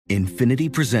Infinity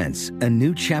presents a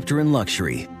new chapter in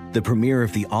luxury, the premiere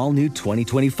of the all-new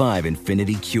 2025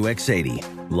 Infinity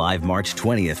QX80, live March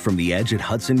 20th from the Edge at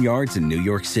Hudson Yards in New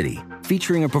York City,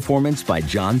 featuring a performance by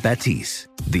John Batiste.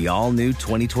 The all-new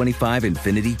 2025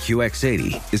 Infinity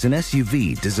QX80 is an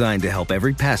SUV designed to help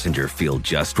every passenger feel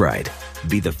just right.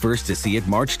 Be the first to see it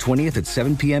March 20th at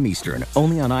 7 p.m. Eastern,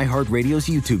 only on iHeartRadio's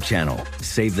YouTube channel.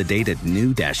 Save the date at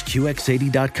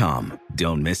new-QX80.com.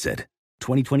 Don't miss it.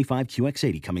 2025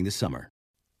 QX80 coming this summer.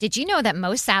 Did you know that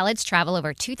most salads travel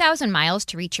over 2,000 miles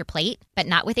to reach your plate? But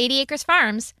not with 80 Acres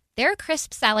Farms. Their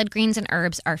crisp salad greens and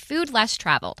herbs are food less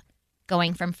traveled,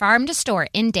 going from farm to store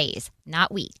in days,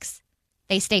 not weeks.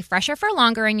 They stay fresher for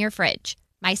longer in your fridge.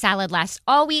 My salad lasts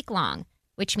all week long,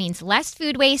 which means less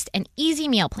food waste and easy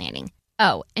meal planning.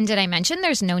 Oh, and did I mention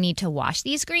there's no need to wash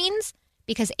these greens?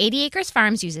 Because 80 Acres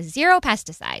Farms uses zero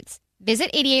pesticides.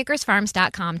 Visit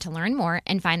 80acresfarms.com to learn more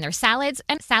and find their salads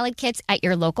and salad kits at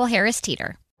your local Harris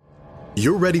Teeter.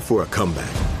 You're ready for a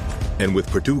comeback. And with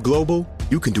Purdue Global,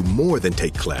 you can do more than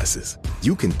take classes.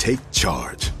 You can take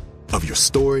charge of your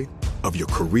story, of your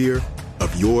career,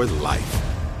 of your life.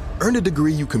 Earn a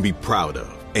degree you can be proud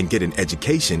of and get an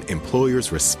education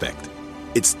employers respect.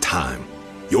 It's time,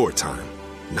 your time,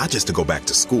 not just to go back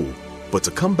to school, but to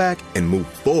come back and move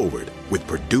forward with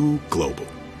Purdue Global,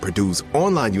 Purdue's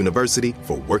online university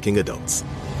for working adults.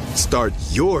 Start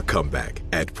your comeback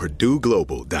at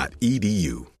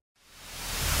purdueglobal.edu.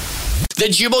 The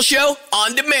Jubal Show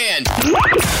on demand.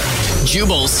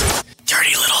 Jubal's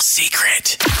dirty little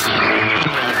secret.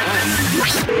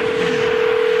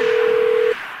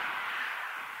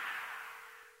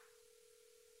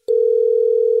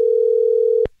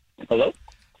 Hello?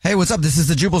 Hey, what's up? This is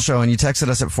the Jubal Show, and you texted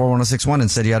us at 41061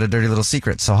 and said you had a dirty little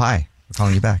secret. So hi, we're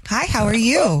calling you back. Hi, how are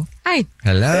you? Hi.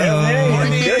 Hello.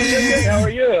 Hey, good. How are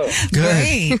you? Good.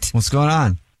 Great. What's going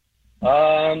on?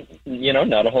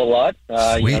 Not a whole lot.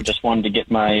 Just wanted to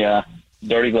get my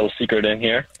dirty little secret in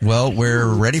here. Well, we're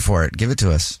ready for it. Give it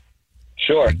to us.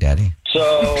 Sure. Big Daddy.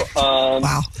 So,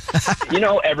 Wow.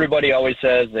 everybody always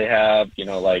says they have,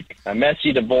 like a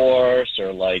messy divorce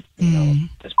or like, this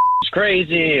is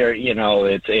crazy or,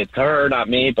 it's her, not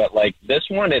me. But like this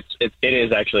one, it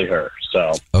is actually her.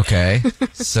 So. Okay.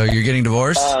 So you're getting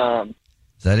divorced?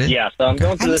 Is that it? Yeah. So I'm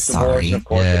going through this divorce. And of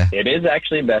course, Yeah. it is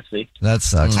actually messy. That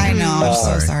sucks. I know. I'm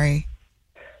so sorry.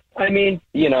 I mean,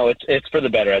 it's for the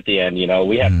better at the end.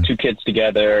 We have two kids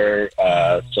together.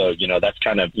 So, that's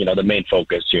kind of, the main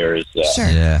focus here is, Sure.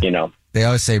 Yeah. They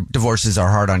always say divorces are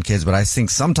hard on kids, but I think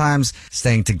sometimes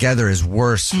staying together is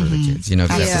worse for the kids, because you have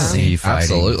to see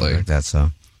fighting. Absolutely. Like that,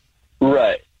 so.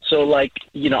 Right. So,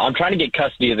 I'm trying to get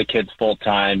custody of the kids full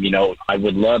time. I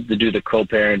would love to do the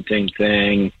co-parenting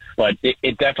thing, but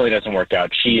it definitely doesn't work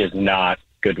out. She is not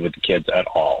good with the kids at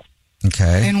all.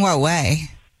 Okay. In what way?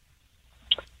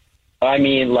 I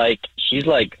mean, she's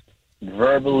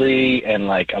verbally and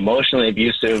emotionally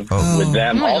abusive with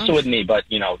them, also with me, but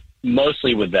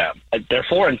mostly with them. They're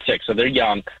 4 and 6, so they're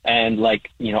young, and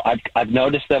I've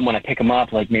noticed them when I pick them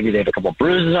up. Maybe they have a couple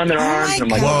bruises on their arms. And I'm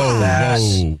like,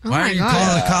 Whoa. Oh Why are you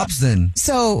calling the cops then?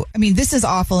 So, this is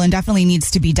awful and definitely needs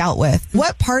to be dealt with.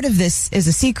 What part of this is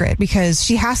a secret? Because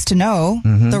she has to know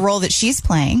the role that she's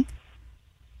playing.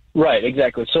 Right,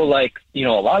 exactly. So, a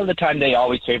lot of the time they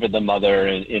always favor the mother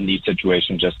in these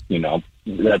situations. Just,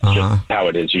 that's just how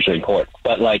it is usually in court.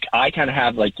 But, I kind of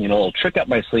have, a little trick up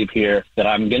my sleeve here that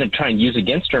I'm going to try and use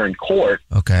against her in court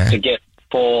to get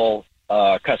full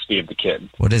custody of the kid.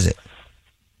 What is it?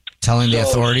 Telling the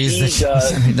authorities?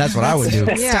 That's what I would do.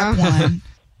 Step one.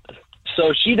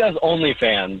 So she does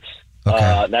OnlyFans.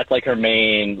 Okay. That's her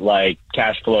main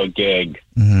cash flow gig.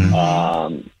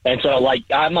 And so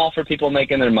I'm all for people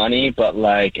making their money, but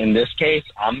in this case,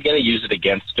 I'm gonna use it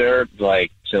against her,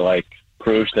 to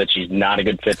prove that she's not a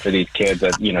good fit for these kids.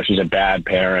 That she's a bad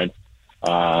parent.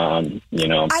 I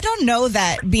don't know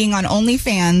that being on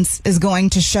OnlyFans is going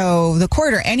to show the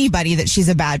court or anybody that she's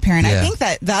a bad parent. Yeah. I think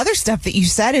that the other stuff that you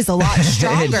said is a lot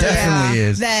stronger definitely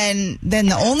is. than the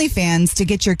OnlyFans to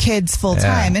get your kids full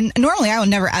time. And normally I would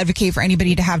never advocate for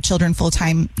anybody to have children full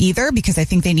time either, because I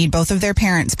think they need both of their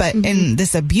parents. But in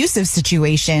this abusive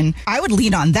situation, I would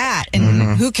lead on that.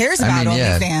 And who cares about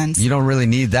OnlyFans? You don't really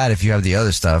need that if you have the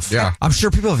other stuff. Yeah. I'm sure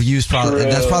people have used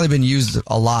that's probably been used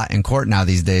a lot in court now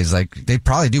these days. They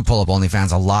probably do pull up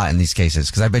OnlyFans a lot in these cases,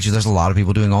 because I bet you there's a lot of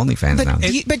people doing OnlyFans now.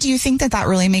 But do you think that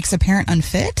really makes a parent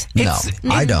unfit? No,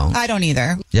 I don't. I don't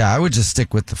either. Yeah, I would just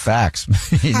stick with the facts,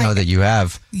 that you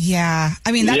have. Yeah.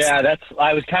 I mean,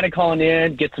 I was kind of calling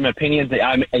in, get some opinions.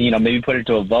 Maybe put it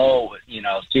to a vote,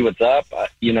 see what's up, I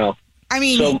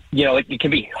mean, so, it can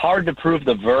be hard to prove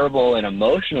the verbal and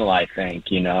emotional, I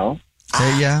think,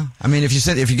 Yeah, I mean, if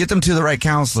you get them to the right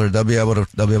counselor, they'll be able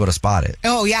to spot it.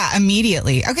 Oh yeah,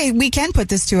 immediately. Okay, we can put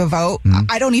this to a vote.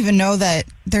 I don't even know that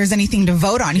there's anything to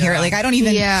vote on here. Like, I don't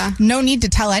even no need to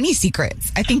tell any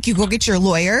secrets. I think you go get your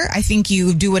lawyer. I think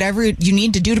you do whatever you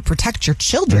need to do to protect your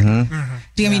children.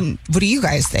 I mean, what do you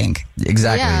guys think?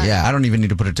 Exactly. Yeah, I don't even need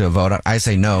to put it to a vote. I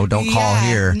say no. Don't call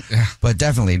here, but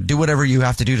definitely do whatever you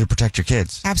have to do to protect your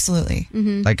kids. Absolutely.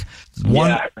 Like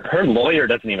her lawyer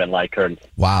doesn't even like her.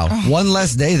 Wow. One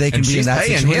less day they can be in that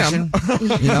situation.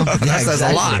 You know, that says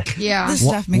a lot. Yeah. This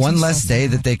stuff makes one me less so day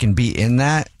sad. that they can be in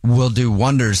that will do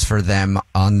wonders for them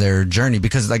on their journey,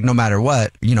 because like no matter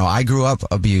what, you know, I grew up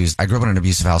abused. I grew up in an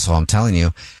abusive household. I'm telling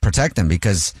you, protect them,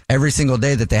 because every single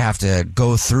day that they have to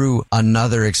go through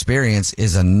another experience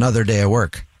is another day of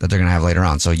work that they're going to have later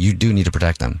on. So you do need to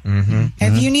protect them.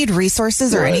 If you need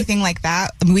resources or anything like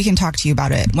that, we can talk to you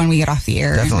about it when we get off the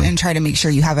air and try to make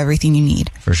sure you have everything you need.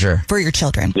 For sure. For your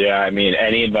children. Yeah, I mean,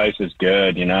 any advice is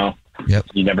good, you know? Yep.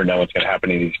 You never know what's going to happen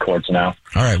in these courts now.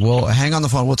 All right. Well, hang on the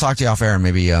phone. We'll talk to you off air and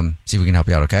maybe see if we can help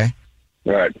you out, okay?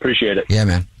 All right. Appreciate it. Yeah,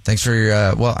 man. Thanks for your,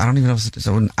 I don't even know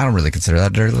I don't really consider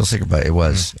that a dirty little secret, but it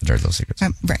was a dirty little secret.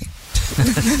 Right.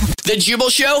 The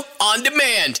Jubal Show on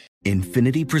demand.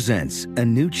 Infiniti presents a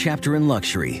new chapter in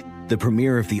luxury, the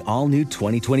premiere of the all-new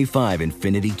 2025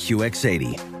 Infiniti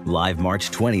QX80, live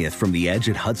March 20th from the Edge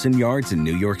at Hudson Yards in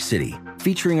New York City,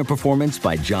 featuring a performance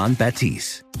by John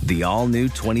Batiste. The all-new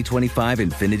 2025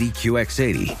 Infiniti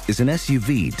QX80 is an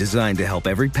SUV designed to help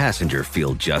every passenger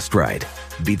feel just right.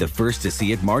 Be the first to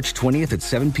see it March 20th at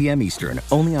 7 p.m. Eastern,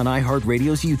 only on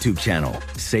iHeartRadio's YouTube channel.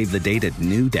 Save the date at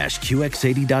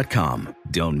new-QX80.com.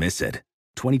 Don't miss it.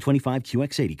 2025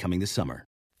 QX80 coming this summer.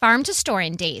 Farm to store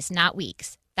in days, not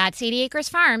weeks. That's 80 Acres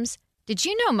Farms. Did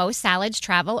you know most salads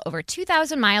travel over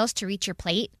 2,000 miles to reach your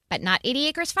plate? But not 80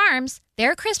 Acres Farms.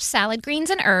 Their crisp salad greens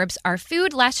and herbs are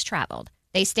food less traveled.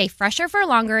 They stay fresher for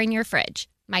longer in your fridge.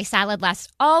 My salad lasts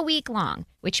all week long,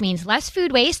 which means less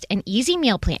food waste and easy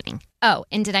meal planning. Oh,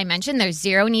 and did I mention there's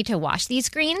zero need to wash these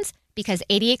greens? Because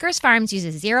 80 Acres Farms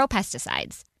uses zero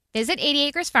pesticides. Visit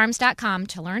 80acresfarms.com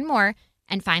to learn more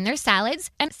and find their salads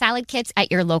and salad kits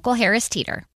at your local Harris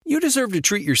Teeter. You deserve to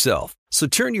treat yourself, so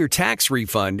turn your tax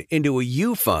refund into a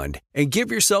U-Fund and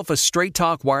give yourself a Straight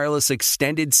Talk Wireless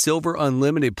Extended Silver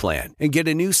Unlimited plan and get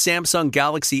a new Samsung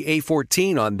Galaxy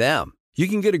A14 on them. You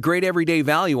can get a great everyday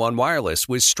value on wireless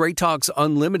with Straight Talk's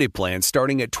Unlimited plan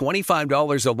starting at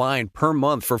 $25 a line per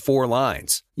month for 4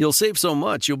 lines. You'll save so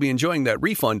much you'll be enjoying that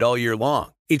refund all year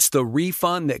long. It's the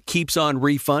refund that keeps on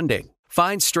refunding.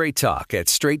 Find Straight Talk at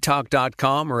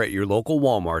straighttalk.com or at your local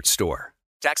Walmart store.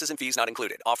 Taxes and fees not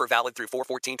included. Offer valid through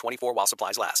 4/14/24 while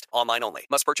supplies last. Online only.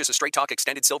 Must purchase a Straight Talk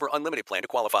Extended Silver Unlimited plan to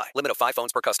qualify. Limit of 5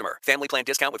 phones per customer. Family plan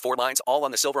discount with 4 lines, all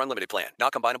on the Silver Unlimited plan.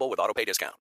 Not combinable with auto pay discount.